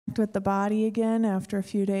with the body again after a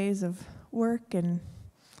few days of work and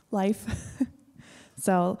life.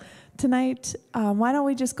 So tonight, why don't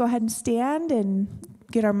we just go ahead and stand and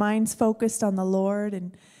get our minds focused on the Lord.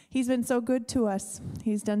 And He's been so good to us.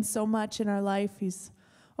 He's done so much in our life. He's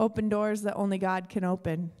opened doors that only God can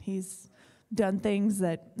open. He's done things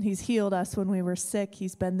that He's healed us when we were sick.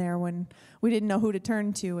 He's been there when we didn't know who to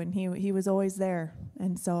turn to, and He was always there.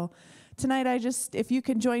 And so tonight, if you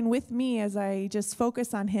can join with me as I just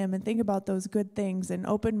focus on Him and think about those good things and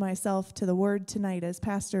open myself to the Word tonight as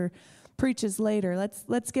Pastor preaches later.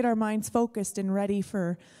 Let's get our minds focused and ready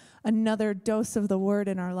for another dose of the Word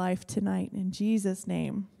in our life tonight. In Jesus'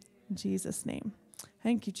 name. In Jesus' name.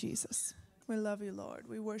 Thank you, Jesus. We love you, Lord.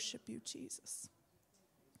 We worship you, Jesus.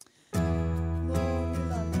 Lord, we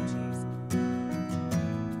love you, Jesus.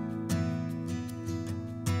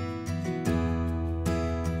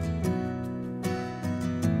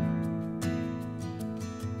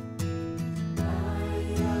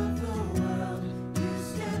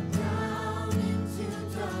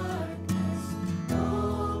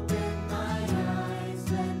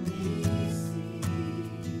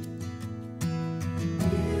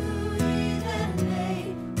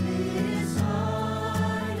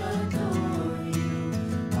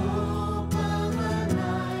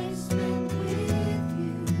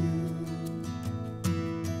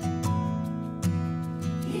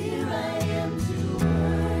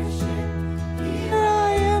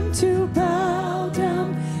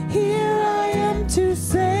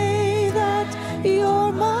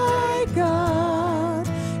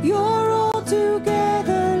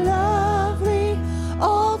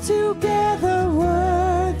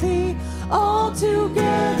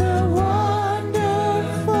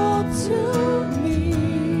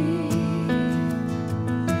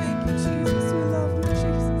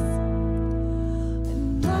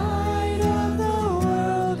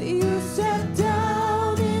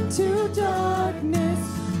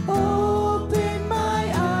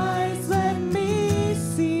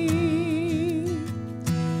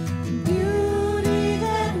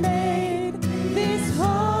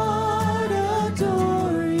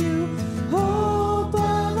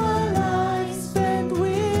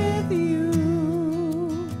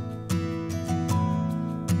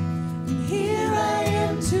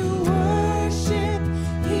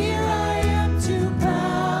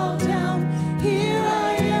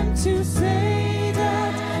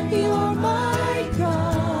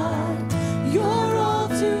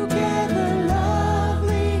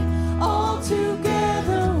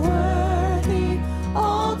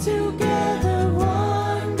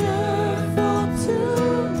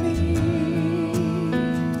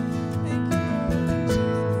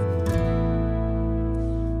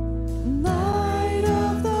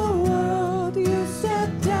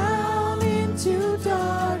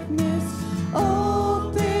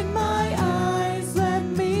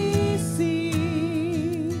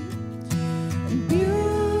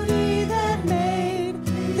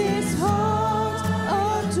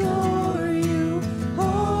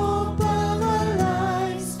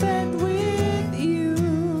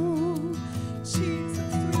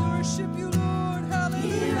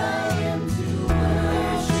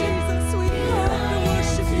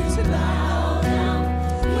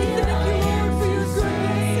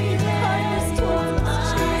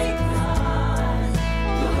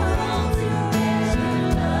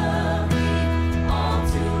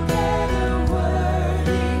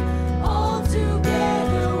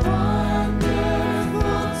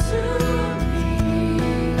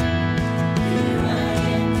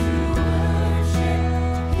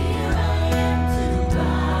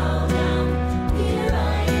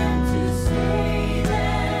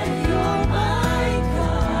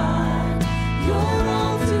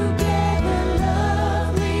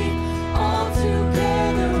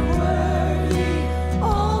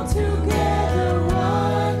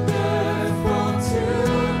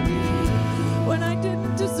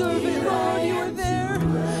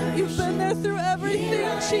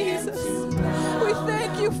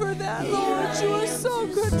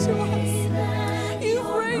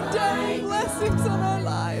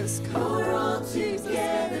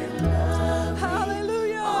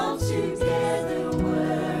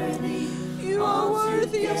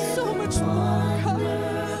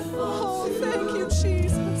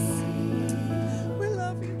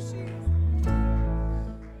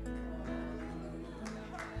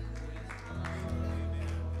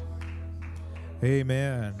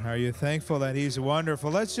 Amen. Are you thankful that He's wonderful?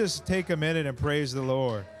 Let's just take a minute and praise the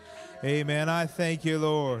Lord. Amen. I thank you,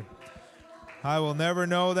 Lord. I will never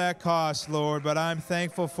know that cost, Lord, but I'm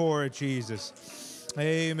thankful for it, Jesus.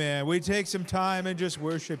 Amen. We take some time and just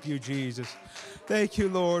worship you, Jesus. Thank you,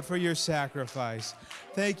 Lord, for your sacrifice.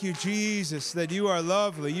 Thank you, Jesus, that you are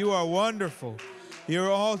lovely. You are wonderful.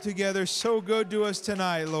 You're altogether so good to us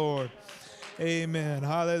tonight, Lord. Amen.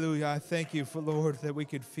 Hallelujah. I thank you for, Lord, that we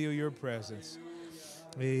could feel your presence.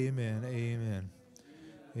 Amen. Amen.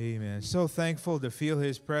 Amen. So thankful to feel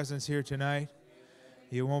his presence here tonight.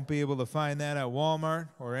 You won't be able to find that at Walmart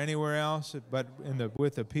or anywhere else, but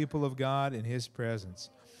with the people of God in his presence.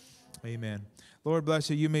 Amen. Lord bless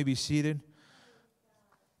you. You may be seated.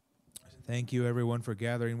 Thank you, everyone, for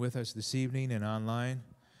gathering with us this evening and online.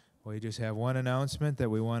 We just have one announcement that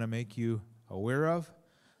we want to make you aware of.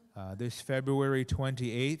 This February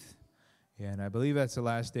 28th, and I believe that's the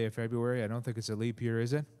last day of February. I don't think it's a leap year,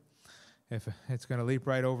 is it? If it's going to leap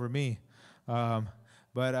right over me.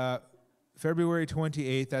 But February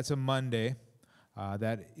 28th, that's a Monday.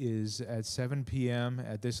 That is at 7 p.m.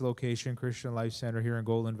 at this location, Christian Life Center here in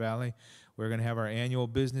Golden Valley. We're going to have our annual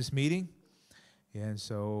business meeting. And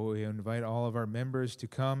so we invite all of our members to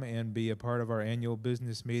come and be a part of our annual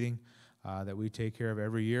business meeting that we take care of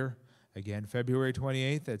every year. Again, February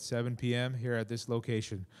 28th at 7 p.m. here at this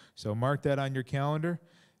location. So mark that on your calendar,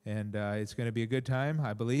 and it's going to be a good time,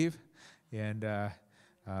 I believe. And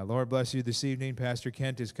Lord bless you this evening. Pastor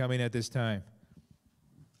Kent is coming at this time.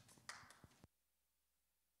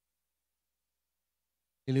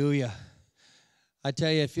 Hallelujah. I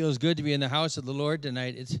tell you, it feels good to be in the house of the Lord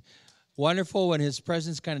tonight. It's wonderful when his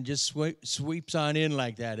presence kind of just sweeps on in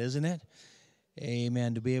like that, isn't it?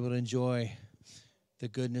 Amen. To be able to enjoy the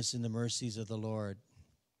goodness and the mercies of the Lord.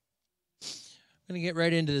 I'm going to get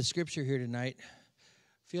right into the scripture here tonight. I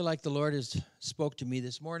feel like the Lord has spoke to me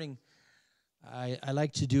this morning. I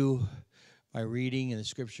like to do my reading in the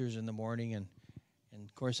scriptures in the morning, and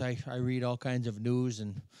of course I read all kinds of news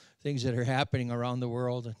and things that are happening around the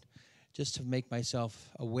world, and just to make myself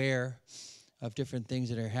aware of different things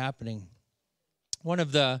that are happening. One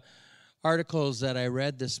of the articles that I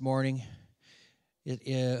read this morning,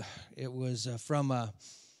 it was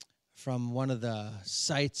from one of the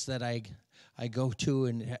sites that I go to,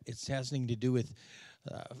 and it's has something to do with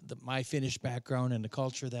my Finnish background and the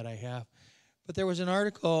culture that I have. But there was an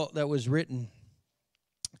article that was written.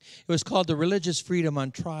 It was called "The Religious Freedom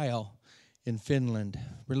on Trial in Finland."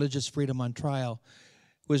 Religious Freedom on Trial.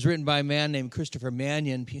 It was written by a man named Christopher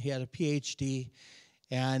Mannion. He had a PhD,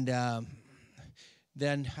 and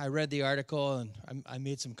then I read the article, and I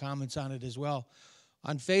made some comments on it as well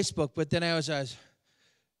on Facebook. But then as I was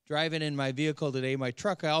driving in my vehicle today, my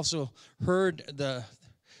truck, I also heard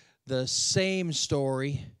the same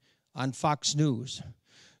story on Fox News.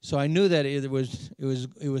 So I knew that it was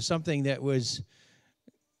something that was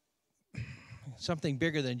something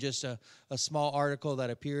bigger than just a small article that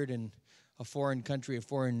appeared in a foreign country, a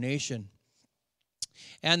foreign nation.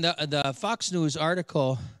 And the Fox News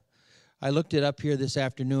article, I looked it up here this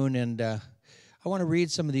afternoon, and I want to read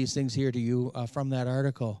some of these things here to you from that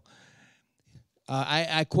article.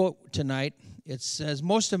 I quote tonight. It says,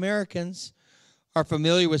 "Most Americans are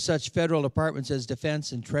familiar with such federal departments as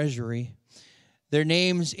Defense and Treasury. Their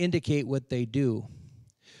names indicate what they do.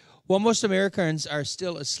 While most Americans are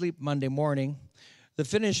still asleep Monday morning, the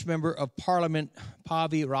Finnish member of Parliament,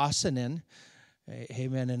 Pavi Räsänen,"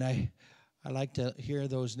 amen, and I like to hear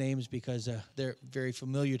those names because they're very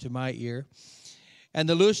familiar to my ear, "and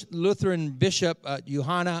the Lutheran Bishop,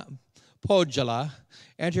 Juhana Pohjola,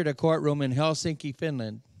 entered a courtroom in Helsinki,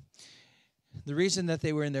 Finland. The reason that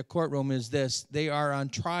they were in their courtroom is this: they are on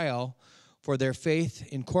trial for their faith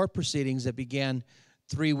in court proceedings that began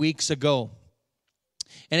 3 weeks ago,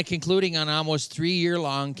 and concluding an almost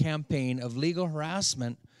 3-year-long campaign of legal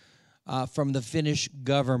harassment from the Finnish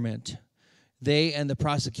government. They and the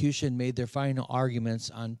prosecution made their final arguments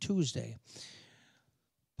on Tuesday.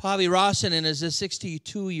 Pavi Räsänen is a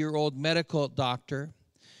 62-year-old medical doctor,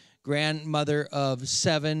 grandmother of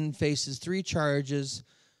 7, faces 3 charges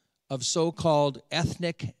of so-called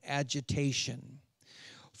ethnic agitation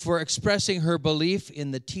for expressing her belief in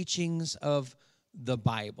the teachings of the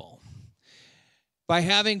Bible. By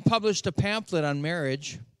having published a pamphlet on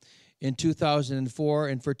marriage in 2004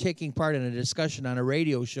 and for taking part in a discussion on a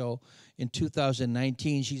radio show in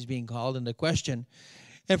 2019, she's being called into question.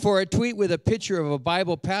 And for a tweet with a picture of a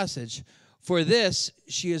Bible passage. For this,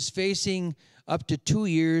 she is facing up to 2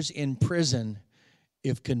 years in prison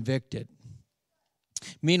if convicted.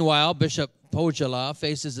 Meanwhile, Bishop Pohjola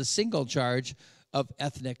faces a single charge of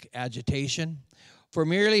ethnic agitation for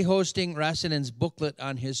merely hosting Räsänen's booklet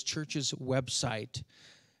on his church's website.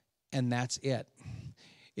 And that's it.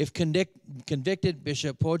 If convicted,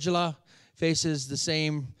 Bishop Pohjola faces the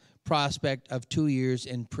same prospect of 2 years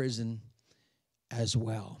in prison as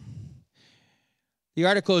well. The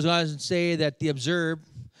article goes on to say that the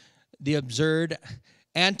absurd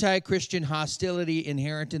anti-Christian hostility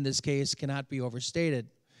inherent in this case cannot be overstated.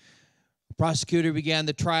 The prosecutor began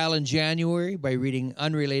the trial in January by reading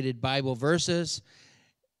unrelated Bible verses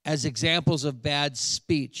as examples of bad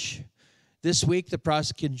speech. This week, the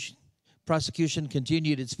prosecution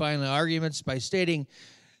continued its final arguments by stating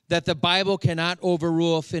that the Bible cannot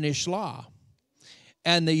overrule Finnish law,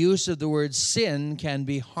 and the use of the word sin can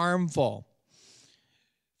be harmful.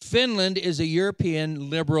 Finland is a European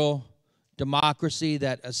liberal democracy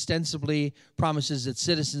that ostensibly promises its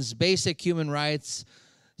citizens basic human rights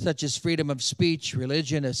such as freedom of speech,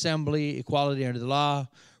 religion, assembly, equality under the law,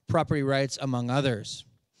 property rights, among others.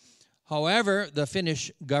 However, the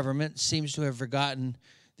Finnish government seems to have forgotten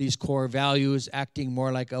these core values, acting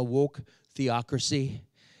more like a woke theocracy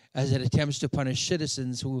as it attempts to punish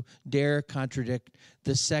citizens who dare contradict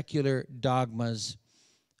the secular dogmas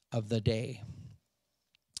of the day.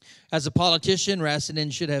 As a politician,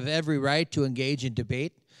 Rasinen should have every right to engage in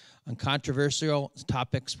debate on controversial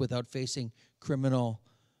topics without facing criminal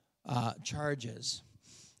charges.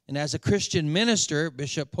 And as a Christian minister,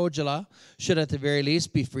 Bishop Pohjola should at the very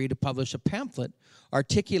least be free to publish a pamphlet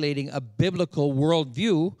articulating a biblical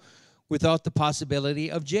worldview without the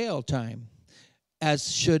possibility of jail time,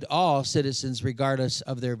 as should all citizens regardless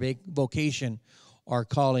of their vocation or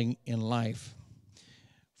calling in life.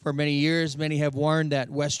 For many years, many have warned that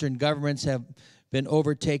Western governments have been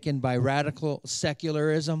overtaken by radical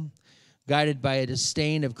secularism, guided by a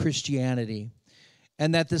disdain of Christianity,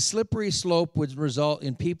 and that the slippery slope would result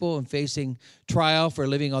in people facing trial for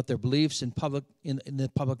living out their beliefs in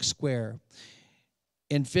the public square.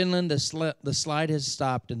 In Finland, the slide has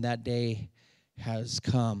stopped, and that day has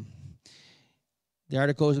come. The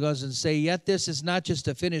article goes on to say, yet this is not just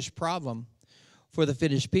a Finnish problem for the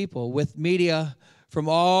Finnish people. With media from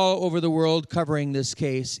all over the world covering this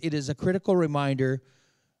case, it is a critical reminder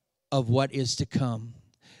of what is to come,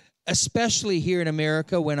 especially here in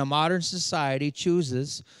America when a modern society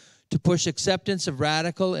chooses to push acceptance of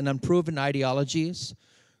radical and unproven ideologies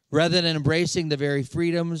rather than embracing the very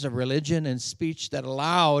freedoms of religion and speech that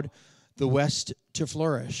allowed the West to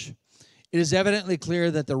flourish. It is evidently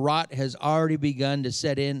clear that the rot has already begun to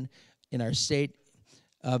set in our state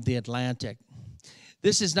of the Atlantic.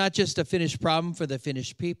 This is not just a Finnish problem for the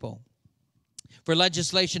Finnish people. For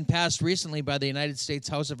legislation passed recently by the United States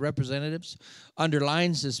House of Representatives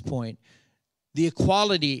underlines this point. The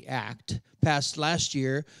Equality Act, passed last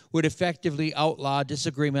year, would effectively outlaw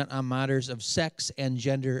disagreement on matters of sex and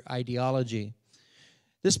gender ideology.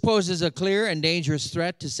 This poses a clear and dangerous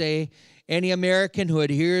threat to say any American who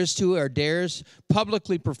adheres to or dares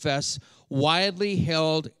publicly profess widely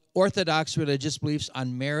held orthodox religious beliefs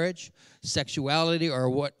on marriage, sexuality, or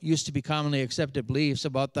what used to be commonly accepted beliefs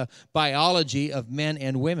about the biology of men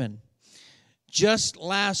and women. Just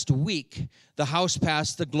last week, the House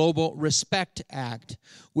passed the Global Respect Act,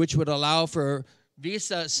 which would allow for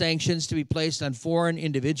visa sanctions to be placed on foreign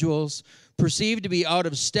individuals perceived to be out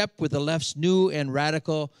of step with the left's new and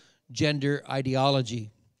radical gender ideology.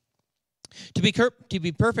 To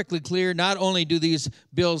be perfectly clear, not only do these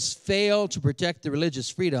bills fail to protect the religious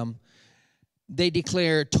freedom, they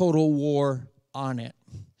declare total war on it.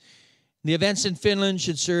 The events in Finland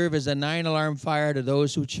should serve as a 9-alarm fire to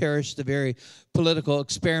those who cherish the very political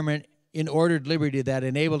experiment in ordered liberty that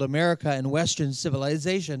enabled America and Western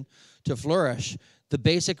civilization to flourish. The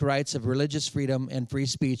basic rights of religious freedom and free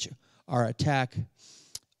speech are attacked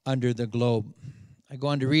under the globe. I go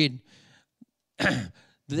on to read,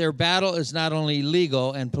 their battle is not only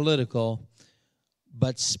legal and political,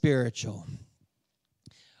 but spiritual.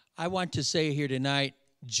 I want to say here tonight,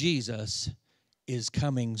 Jesus is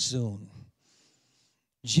coming soon.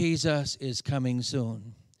 Jesus is coming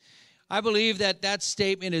soon. I believe that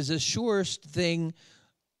statement is the surest thing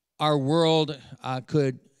our world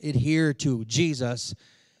could adhere to. Jesus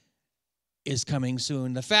is coming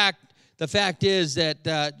soon. The fact is that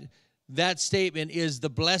that statement is the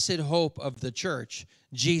blessed hope of the church.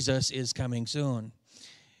 Jesus is coming soon.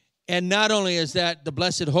 And not only is that the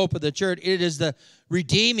blessed hope of the church, it is the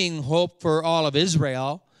redeeming hope for all of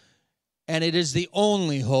Israel, and it is the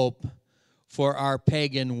only hope for our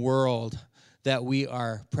pagan world that we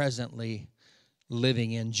are presently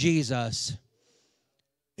living in. Jesus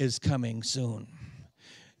is coming soon.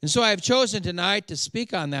 And so I've chosen tonight to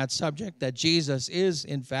speak on that subject, that Jesus is,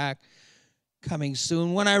 in fact, coming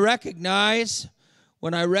soon. When I recognize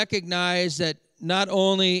that not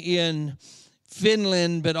only in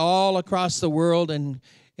Finland, but all across the world and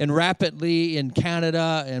rapidly in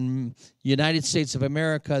Canada and United States of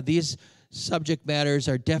America, these subject matters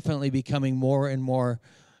are definitely becoming more and more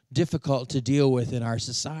difficult to deal with in our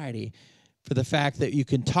society, for the fact that you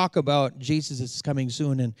can talk about Jesus is coming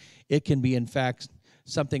soon, and it can be, in fact,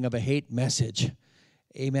 something of a hate message.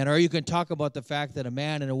 Amen. Or you can talk about the fact that a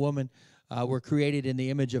man and a woman were created in the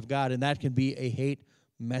image of God, and that can be a hate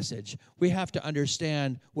message. We have to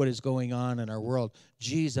understand what is going on in our world.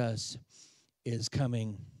 Jesus is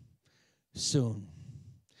coming soon.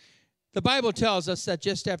 The Bible tells us that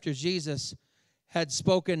just after Jesus had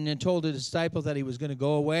spoken and told the disciples that he was going to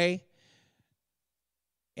go away,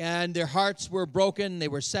 and their hearts were broken, they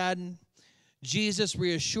were saddened, Jesus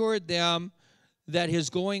reassured them that his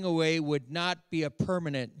going away would not be a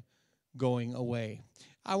permanent going away.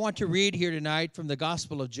 I want to read here tonight from the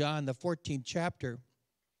Gospel of John, the 14th chapter.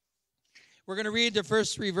 We're going to read the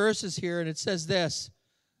first 3 verses here, and it says this: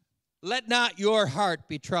 "Let not your heart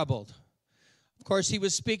be troubled." Of course, he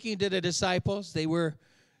was speaking to the disciples.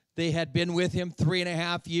 They had been with him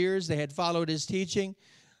 3.5 years. They had followed his teaching.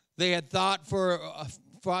 They had fought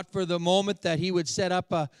for the moment that he would set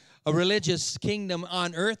up a religious kingdom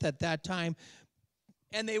on earth at that time.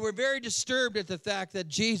 And they were very disturbed at the fact that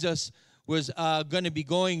Jesus was going to be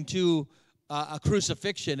going to a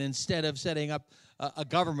crucifixion instead of setting up a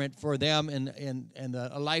government for them and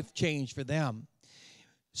a life change for them.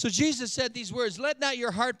 So Jesus said these words: "Let not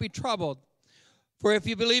your heart be troubled. For if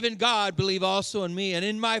you believe in God, believe also in me. And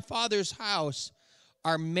in my Father's house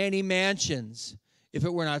are many mansions. If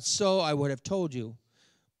it were not so, I would have told you.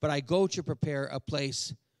 But I go to prepare a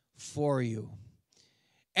place for you.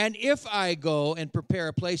 And if I go and prepare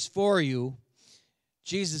a place for you,"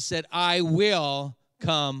 Jesus said, "I will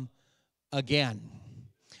come again."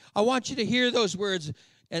 I want you to hear those words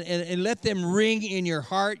and let them ring in your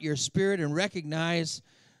heart, your spirit, and recognize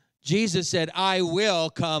Jesus said, "I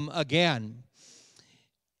will come again."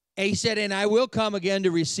 And he said, "And I will come again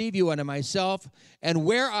to receive you unto myself, and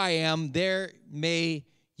where I am, there may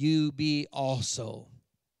you be also."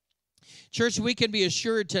 Church, we can be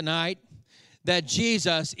assured tonight that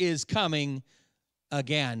Jesus is coming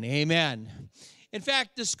again. Amen. In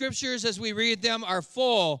fact, the scriptures, as we read them, are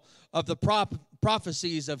full of the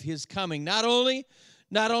prophecies of his coming. Not only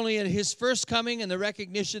in his first coming and the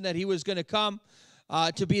recognition that he was going to come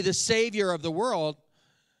to be the Savior of the world,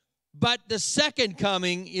 but the second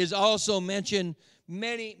coming is also mentioned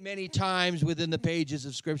many, many times within the pages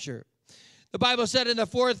of Scripture. The Bible said in the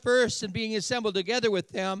 4th verse, "And being assembled together with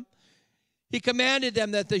them, he commanded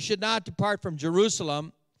them that they should not depart from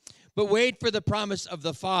Jerusalem, but wait for the promise of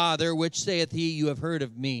the Father, which saith he, you have heard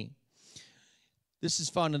of me." This is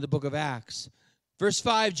found in the book of Acts. Verse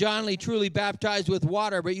 5, "John truly baptized with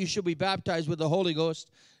water, but you shall be baptized with the Holy Ghost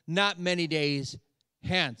not many days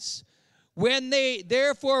hence." When they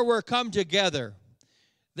therefore were come together,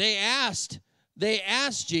 they asked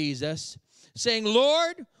Jesus, saying,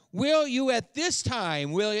 "Lord, will you at this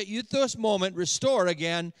time, will you at this moment restore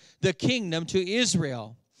again the kingdom to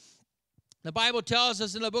Israel?" The Bible tells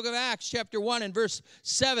us in the book of Acts, chapter 1 and verse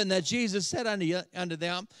 7, that Jesus said unto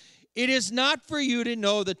them, "It is not for you to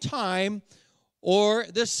know the time or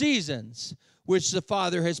the seasons which the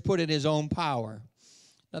Father has put in his own power."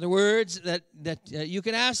 In other words, that you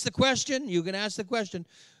can ask the question,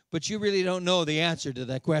 but you really don't know the answer to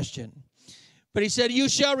that question. But he said, "You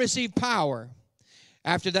shall receive power.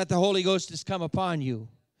 After that the Holy Ghost is come upon you.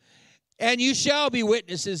 And you shall be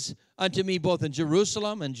witnesses unto me both in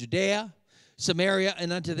Jerusalem and Judea, Samaria,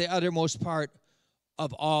 and unto the uttermost part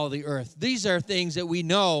of all the earth." These are things that we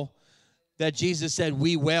know that Jesus said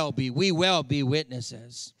we will be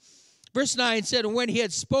witnesses. Verse 9 said, "And when he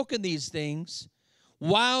had spoken these things,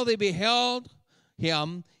 while they beheld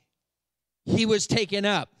him, he was taken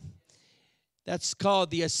up." That's called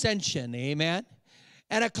the ascension, amen?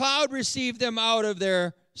 "And a cloud received them out of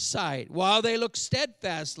their sight. While they looked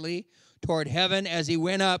steadfastly toward heaven as he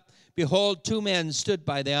went up, behold, 2 men stood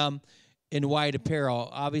by them in white apparel."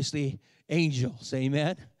 Obviously, angels,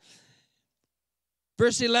 amen?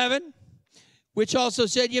 Verse 11, "Which also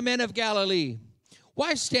said, Ye men of Galilee,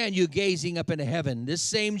 why stand you gazing up into heaven? This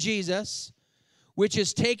same Jesus, which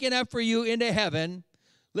is taken up for you into heaven,"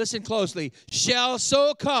 listen closely, "shall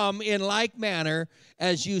so come in like manner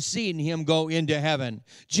as you seen him go into heaven."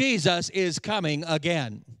 Jesus is coming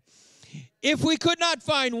again. If we could not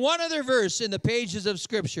find one other verse in the pages of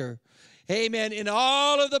Scripture, amen, in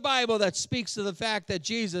all of the Bible that speaks of the fact that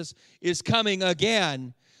Jesus is coming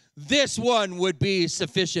again, this one would be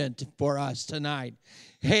sufficient for us tonight.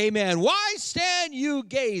 Amen. "Why stand you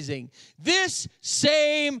gazing? This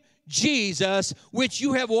same Jesus, which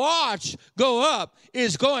you have watched go up,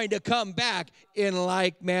 is going to come back in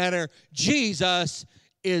like manner." Jesus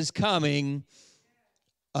is coming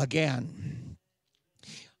again.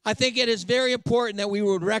 I think it is very important that we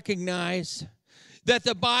would recognize that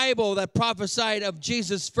the Bible that prophesied of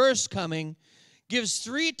Jesus' first coming gives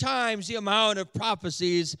 3 times the amount of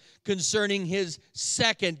prophecies concerning his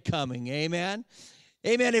second coming. Amen?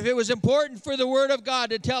 Amen. If it was important for the Word of God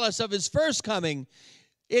to tell us of his first coming,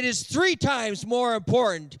 it is 3 times more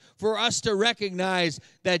important for us to recognize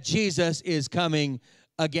that Jesus is coming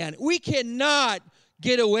again. We cannot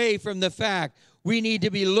get away from the fact we need to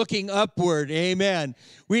be looking upward, amen.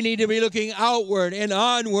 We need to be looking outward and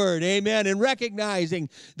onward, amen, and recognizing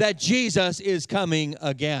that Jesus is coming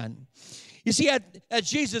again. You see, at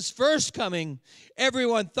Jesus' first coming,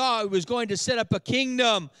 everyone thought he was going to set up a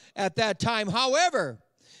kingdom at that time. However,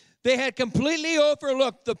 they had completely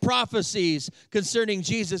overlooked the prophecies concerning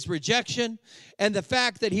Jesus' rejection and the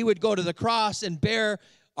fact that he would go to the cross and bear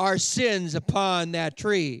our sins upon that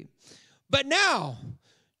tree. But now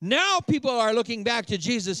people are looking back to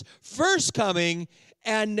Jesus' first coming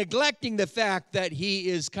and neglecting the fact that he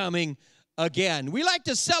is coming again. We like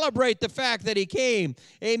to celebrate the fact that he came,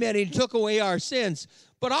 amen, he took away our sins.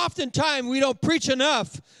 But oftentimes we don't preach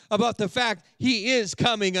enough about the fact he is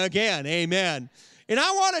coming again, amen. And I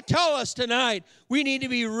want to tell us tonight, we need to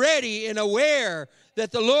be ready and aware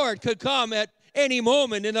that the Lord could come at any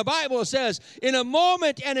moment. And the Bible says, in a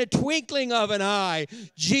moment and a twinkling of an eye,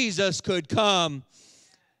 Jesus could come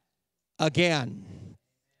again.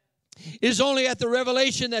 It is only at the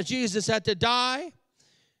revelation that Jesus had to die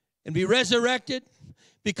and be resurrected,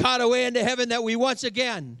 be caught away into heaven, that we once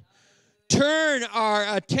again turn our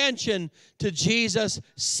attention to Jesus'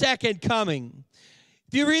 second coming.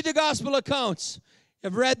 If you read the gospel accounts,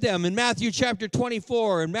 I've read them in Matthew chapter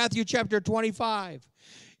 24 and Matthew chapter 25,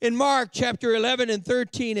 in Mark chapter 11 and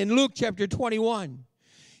 13, and Luke chapter 21,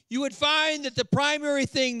 you would find that the primary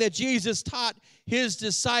thing that Jesus taught his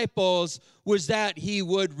disciples was that he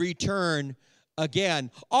would return again.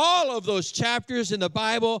 All of those chapters in the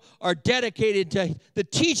Bible are dedicated to the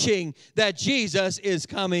teaching that Jesus is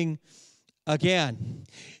coming again.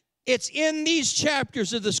 It's in these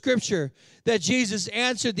chapters of the Scripture that Jesus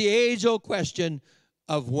answered the age-old question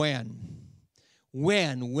of when.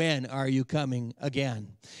 When are you coming again?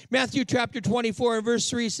 Matthew chapter 24 and verse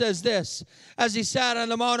 3 says this, as he sat on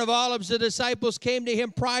the Mount of Olives, the disciples came to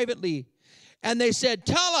him privately, and they said,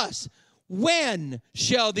 tell us, when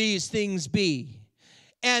shall these things be?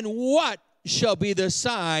 And what shall be the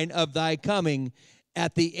sign of thy coming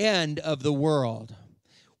at the end of the world?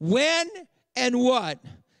 When and what?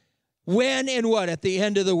 When and what at the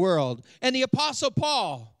end of the world? And the Apostle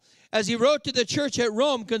Paul, as he wrote to the church at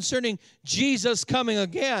Rome concerning Jesus coming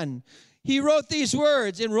again, he wrote these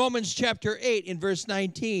words in Romans chapter 8 in verse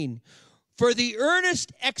 19. For the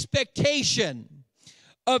earnest expectation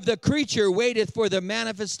of the creature waiteth for the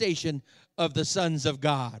manifestation of the sons of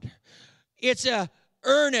God. It's a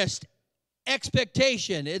earnest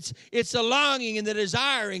expectation. It's a longing and the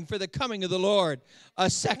desiring for the coming of the Lord a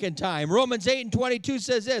second time. Romans 8 and 22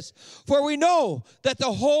 says this, for we know that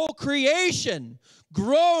the whole creation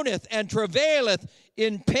groaneth and travaileth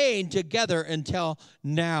in pain together until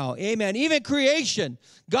now. Amen. Even creation,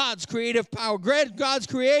 God's creative power, God's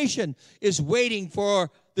creation is waiting for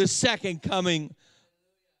the second coming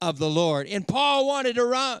of the Lord. And Paul wanted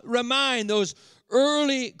to remind those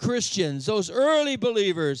early Christians, those early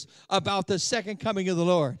believers, about the second coming of the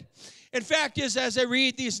Lord. In fact, as I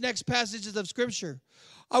read these next passages of Scripture,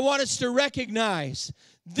 I want us to recognize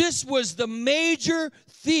this was the major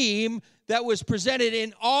theme that was presented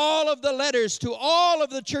in all of the letters to all of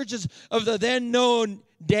the churches of the then known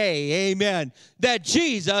day. Amen. That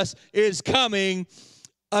Jesus is coming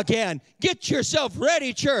again. Get yourself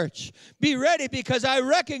ready, church. Be ready, because I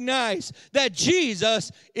recognize that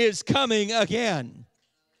Jesus is coming again.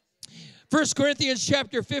 1 Corinthians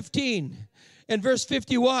chapter 15 and verse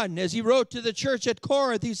 51, as he wrote to the church at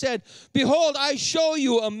Corinth, he said, behold, I show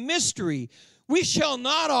you a mystery. We shall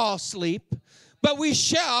not all sleep, but we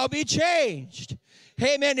shall be changed.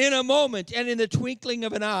 Amen. In a moment and in the twinkling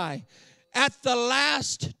of an eye. At the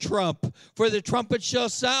last trump, for the trumpet shall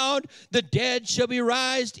sound, the dead shall be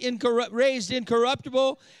raised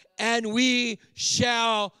incorruptible, and we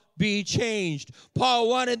shall be changed. Paul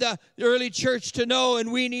wanted the early church to know,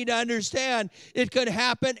 and we need to understand, it could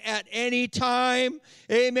happen at any time.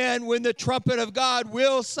 Amen. When the trumpet of God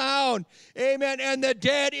will sound. Amen. And the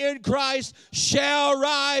dead in Christ shall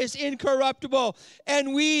rise incorruptible.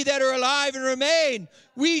 And we that are alive and remain,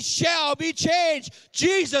 we shall be changed.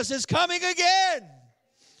 Jesus is coming again.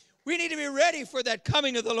 We need to be ready for that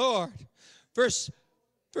coming of the Lord. First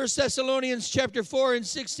Thessalonians chapter 4 and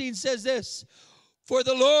 16 says this, for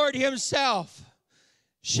the Lord himself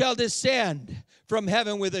shall descend from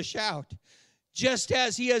heaven with a shout. Just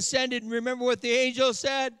as he ascended, remember what the angel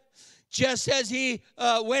said? Just as he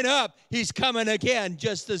went up, he's coming again,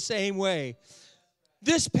 just the same way.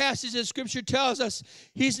 This passage of Scripture tells us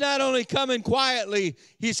he's not only coming quietly,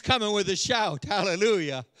 he's coming with a shout.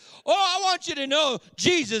 Hallelujah. Oh, I want you to know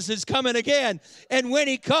Jesus is coming again. And when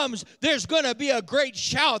he comes, there's going to be a great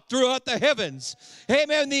shout throughout the heavens.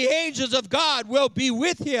 Amen. The angels of God will be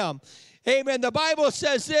with him. Amen. The Bible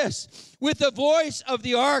says this, with the voice of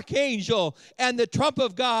the archangel and the trump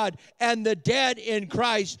of God, and the dead in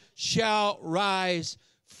Christ shall rise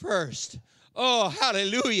first. Oh,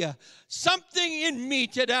 hallelujah. Something in me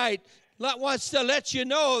tonight wants to let you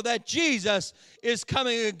know that Jesus is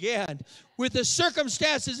coming again. With the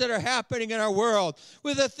circumstances that are happening in our world,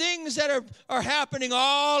 with the things that are happening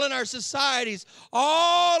all in our societies,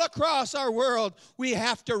 all across our world, we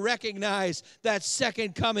have to recognize that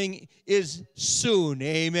second coming is soon.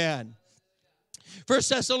 Amen. 1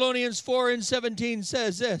 Thessalonians 4:17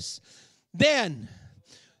 says this, Then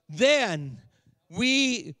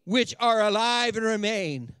we which are alive and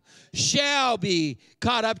remain shall be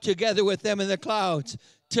caught up together with them in the clouds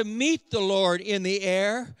to meet the Lord in the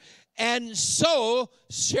air, and so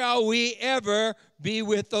shall we ever be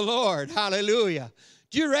with the Lord. Hallelujah.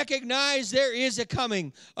 Do you recognize there is a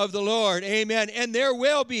coming of the Lord? Amen. And there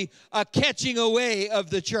will be a catching away of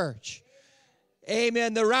the church.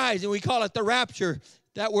 Amen. The rise, and we call it the rapture.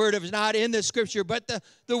 That word is not in the Scripture, but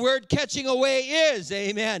the word catching away is.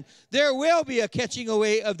 Amen. There will be a catching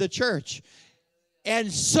away of the church.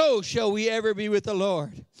 And so shall we ever be with the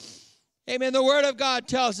Lord. Amen. The Word of God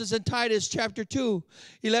tells us in Titus chapter 2,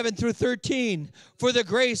 11 through 13, For the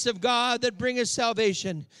grace of God that bringeth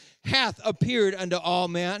salvation hath appeared unto all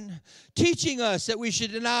men, teaching us that we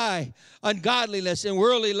should deny ungodliness and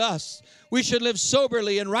worldly lusts. We should live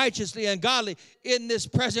soberly and righteously and godly in this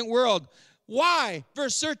present world. Why?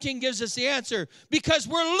 Verse 13 gives us the answer. Because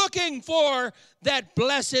we're looking for that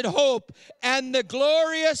blessed hope and the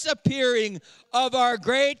glorious appearing of our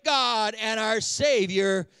great God and our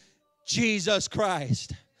Savior, Jesus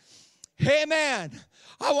Christ. Amen.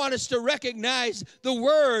 I want us to recognize the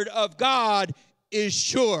Word of God is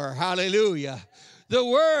sure. Hallelujah. The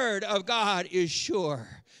Word of God is sure.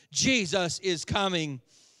 Jesus is coming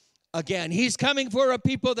again. He's coming for a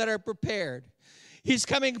people that are prepared. He's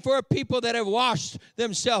coming for a people that have washed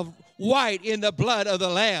themselves white in the blood of the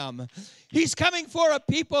Lamb. He's coming for a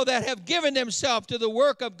people that have given themselves to the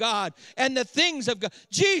work of God and the things of God.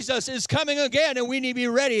 Jesus is coming again, and we need to be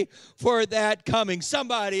ready for that coming.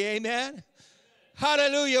 Somebody, amen?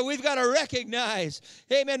 Hallelujah. We've got to recognize,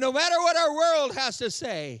 amen, no matter what our world has to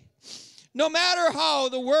say, no matter how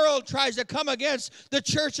the world tries to come against the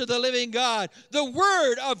church of the living God, the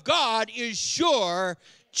Word of God is sure.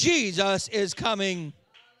 Jesus is coming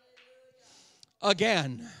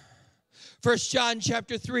again. 1 John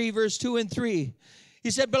chapter 3, verse 2 and 3.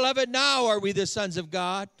 He said, Beloved, now are we the sons of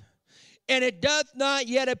God, and it doth not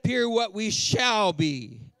yet appear what we shall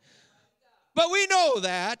be. But we know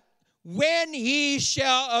that when he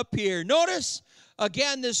shall appear. Notice,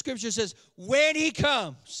 again, the Scripture says, when he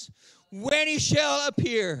comes, when he shall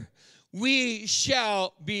appear, we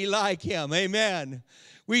shall be like him. Amen.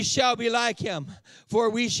 We shall be like him, for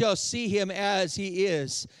we shall see him as he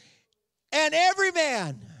is. And every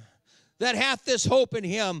man that hath this hope in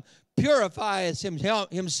him purifies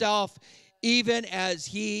himself, even as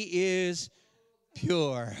he is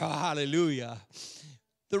pure. Hallelujah.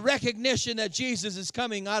 The recognition that Jesus is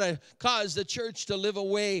coming ought to cause the church to live a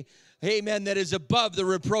way, amen, that is above the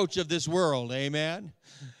reproach of this world. Amen.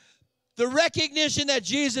 The recognition that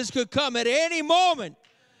Jesus could come at any moment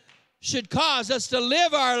should cause us to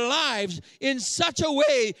live our lives in such a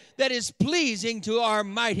way that is pleasing to our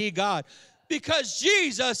mighty God. Because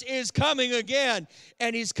Jesus is coming again,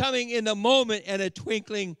 and he's coming in the moment and a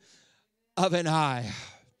twinkling of an eye.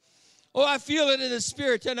 Oh, I feel it in the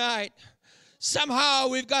Spirit tonight. Somehow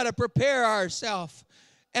we've got to prepare ourselves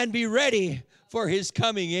and be ready for his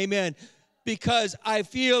coming. Amen. Because I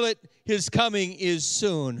feel it, his coming is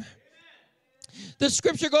soon. The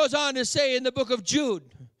Scripture goes on to say in the book of Jude,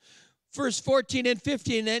 verse 14 and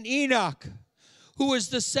 15, and Enoch, who was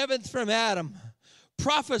the seventh from Adam,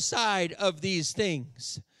 prophesied of these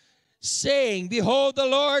things, saying, Behold, the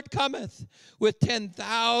Lord cometh with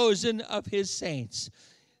 10,000 of his saints.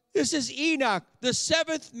 This is Enoch, the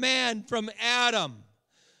seventh man from Adam.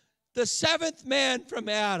 The seventh man from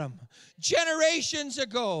Adam. Generations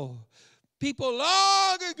ago, people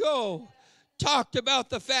long ago talked about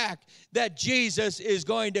the fact that Jesus is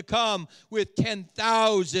going to come with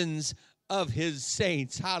 10,000s of his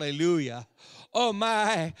saints. Hallelujah. Oh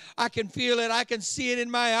my, I can feel it. I can see it in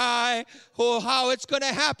my eye. Oh, how it's going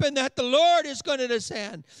to happen that the Lord is going to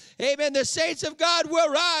descend. Amen. The saints of God will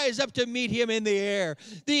rise up to meet him in the air.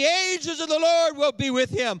 The angels of the Lord will be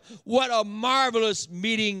with him. What a marvelous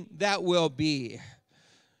meeting that will be.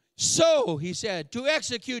 So, he said, to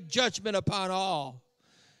execute judgment upon all,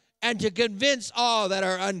 and to convince all that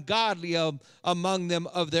are ungodly among them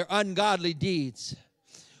of their ungodly deeds,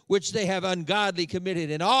 which they have ungodly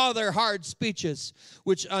committed, and all their hard speeches,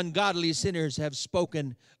 which ungodly sinners have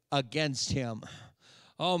spoken against him.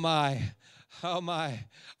 Oh my, oh my.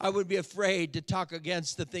 I would be afraid to talk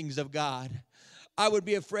against the things of God. I would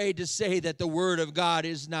be afraid to say that the word of God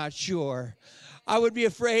is not sure. I would be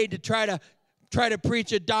afraid to try to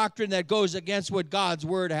preach a doctrine that goes against what God's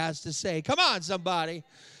word has to say. Come on, somebody.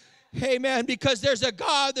 Amen. Because there's a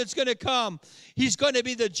God that's going to come. He's going to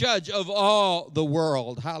be the judge of all the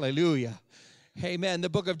world. Hallelujah. Amen. The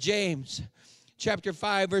book of James, chapter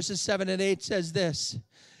 5, verses 7 and 8 says this,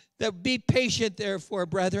 that be patient, therefore,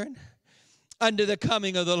 brethren, unto the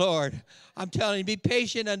coming of the Lord. I'm telling you, be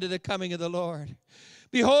patient unto the coming of the Lord.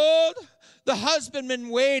 Behold, the husbandman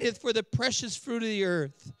waiteth for the precious fruit of the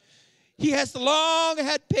earth. He has long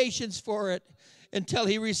had patience for it until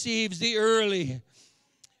he receives the early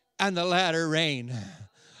and the latter rain.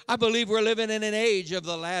 I believe we're living in an age of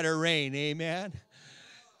the latter rain. Amen.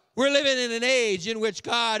 We're living in an age in which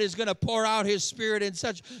God is going to pour out his Spirit in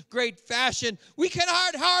such great fashion. We can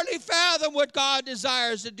hardly fathom what God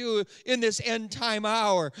desires to do in this end time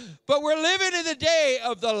hour. But we're living in the day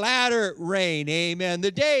of the latter rain. Amen.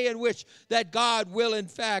 The day in which that God will, in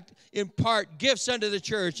fact, impart gifts unto the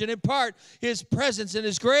church and impart his presence and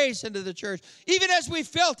his grace unto the church. Even as we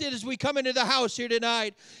felt it as we come into the house here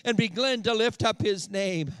tonight and begin to lift up his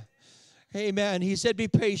name. Amen. He said, be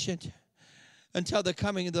patient until the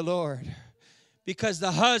coming of the Lord, because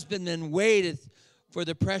the husbandman waiteth for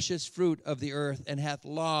the precious fruit of the earth, and hath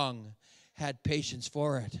long had patience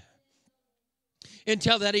for it,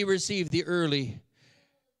 until that he receive the early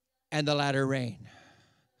and the latter rain.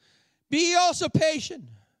 Be ye also patient,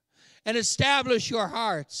 and establish your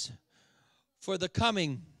hearts, for the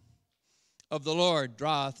coming of the Lord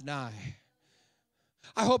draweth nigh.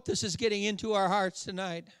 I hope this is getting into our hearts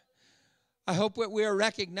tonight. I hope what we are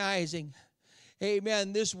recognizing,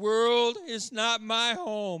 amen, this world is not my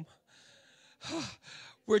home.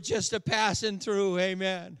 We're just a passing through,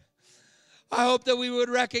 amen. I hope that we would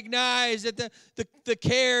recognize that the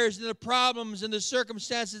cares and the problems and the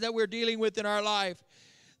circumstances that we're dealing with in our life,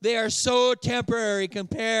 they are so temporary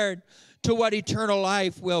compared to what eternal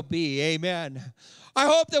life will be, amen. I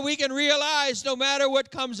hope that we can realize no matter what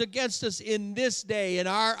comes against us in this day, in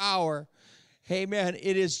our hour, amen,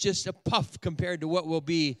 it is just a puff compared to what will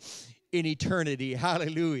be in eternity.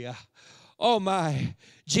 Hallelujah. Oh my,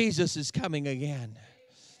 Jesus is coming again.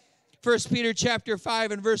 1 Peter chapter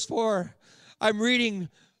 5 and verse 4. I'm reading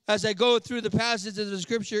as I go through the passages of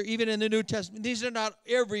Scripture, even in the New Testament. These are not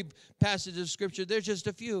every passage of Scripture. They're just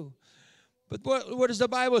a few. But what does the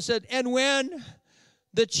Bible say? And when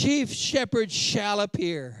the chief shepherd shall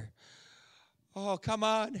appear. Oh, come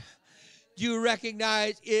on. Do you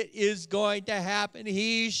recognize it is going to happen?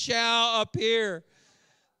 He shall appear.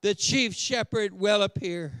 The chief shepherd will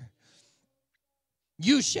appear.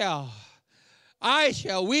 You shall, I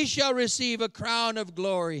shall, we shall receive a crown of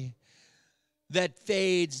glory that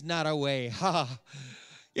fades not away. Ha!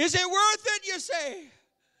 Is it worth it, you say?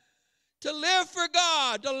 To live for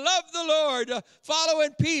God, to love the Lord, to follow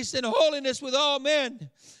in peace and holiness with all men.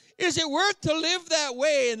 Is it worth to live that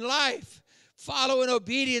way in life? Follow in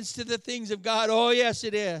obedience to the things of God? Oh, yes,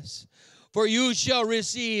 it is. For you shall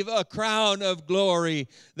receive a crown of glory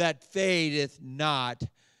that fadeth not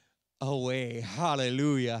away.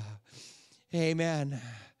 Hallelujah. Amen.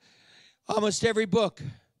 Almost every book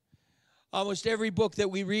that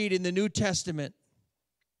we read in the New Testament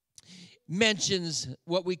mentions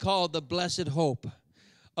what we call the blessed hope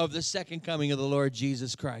of the second coming of the Lord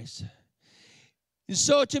Jesus Christ. And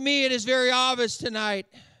so to me it is very obvious tonight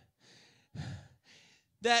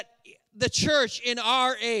that the church in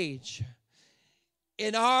our age,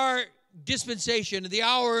 in our dispensation, the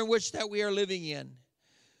hour in which that we are living in,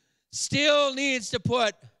 still needs to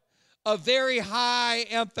put a very high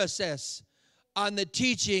emphasis on the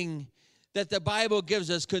teaching that the Bible gives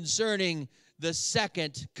us concerning the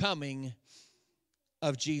second coming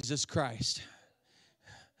of Jesus Christ.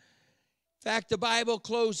 In fact, the Bible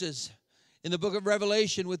closes in the book of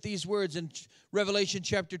Revelation with these words in Revelation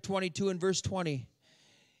chapter 22 and verse 20.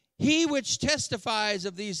 He which testifies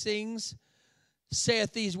of these things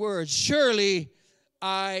saith these words, surely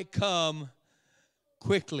I come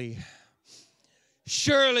quickly.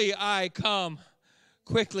 Surely I come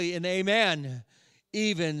quickly, and amen.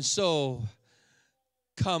 Even so,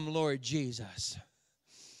 come, Lord Jesus.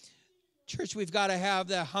 Church, we've got to have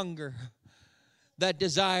that hunger, that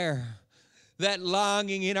desire, that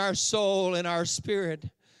longing in our soul and our spirit,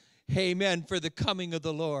 amen, for the coming of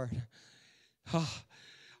the Lord. Oh,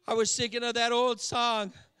 I was thinking of that old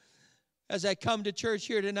song as I come to church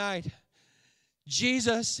here tonight.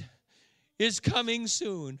 Jesus is coming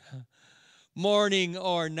soon, morning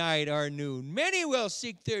or night or noon. Many will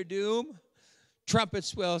seek their doom,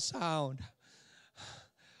 trumpets will sound.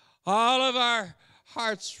 All of our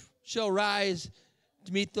hearts shall rise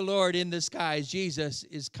to meet the Lord in the skies. Jesus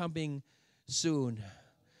is coming soon.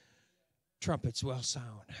 Trumpets will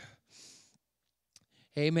sound.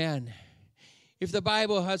 Amen. If the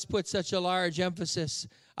Bible has put such a large emphasis,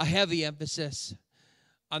 a heavy emphasis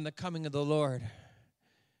on the coming of the Lord,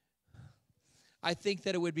 I think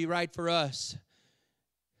that it would be right for us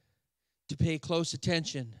to pay close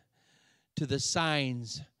attention to the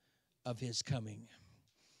signs of his coming.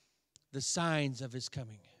 The signs of his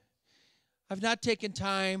coming. I've not taken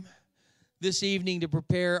time this evening to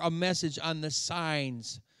prepare a message on the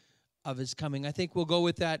signs of his coming. I think we'll go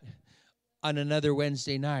with that on another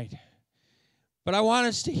Wednesday night. But I want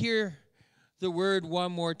us to hear the word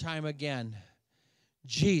one more time again.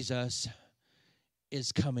 Jesus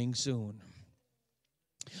is coming soon.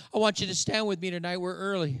 I want you to stand with me tonight. We're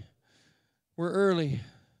early. We're early.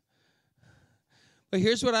 But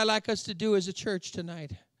here's what I like us to do as a church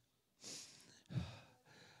tonight.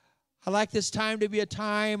 I like this time to be a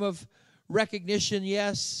time of recognition,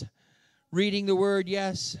 yes. Reading the word,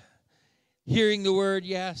 yes. Hearing the word,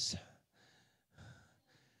 yes.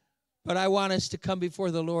 But I want us to come before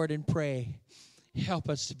the Lord and pray. Help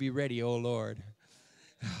us to be ready, oh Lord.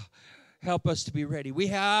 Help us to be ready. We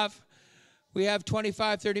have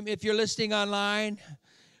 25, 30 minutes. If you're listening online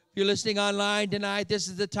tonight, this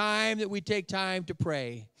is the time that we take time to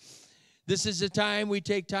pray. This is the time we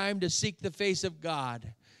take time to seek the face of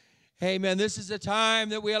God. Amen. This is the time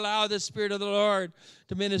that we allow the Spirit of the Lord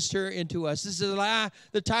to minister into us. This is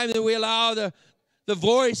the time that we allow the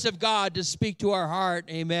voice of God to speak to our heart.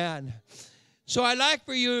 Amen. So I'd like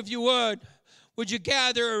for you, if you would you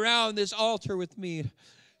gather around this altar with me?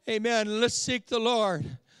 Amen. Let's seek the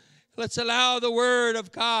Lord. Let's allow the Word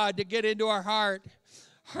of God to get into our heart,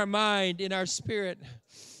 our mind, and our spirit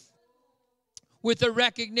with the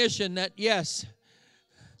recognition that, yes,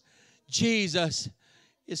 Jesus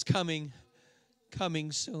is coming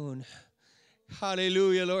soon.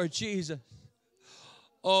 Hallelujah, Lord Jesus.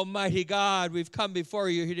 Almighty God, we've come before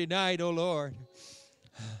you here tonight, oh Lord.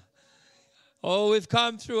 Oh, we've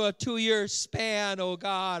come through a 2-year span, oh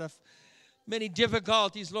God, of many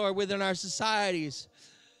difficulties, Lord, within our societies.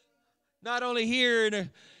 Not only here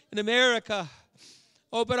in America,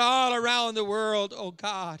 oh, but all around the world, oh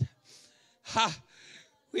God.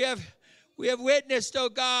 We have witnessed, oh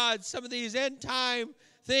God, some of these end time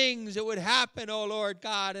things that would happen, oh Lord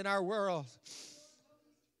God, in our world.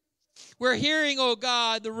 We're hearing, oh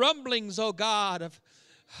God, the rumblings, oh God, of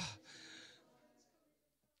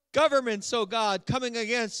governments, oh God, coming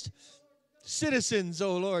against citizens,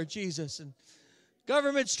 oh Lord Jesus. And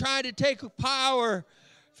governments trying to take power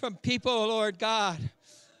from people, oh Lord God,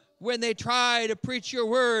 when they try to preach your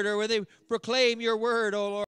word or when they proclaim your word, oh Lord.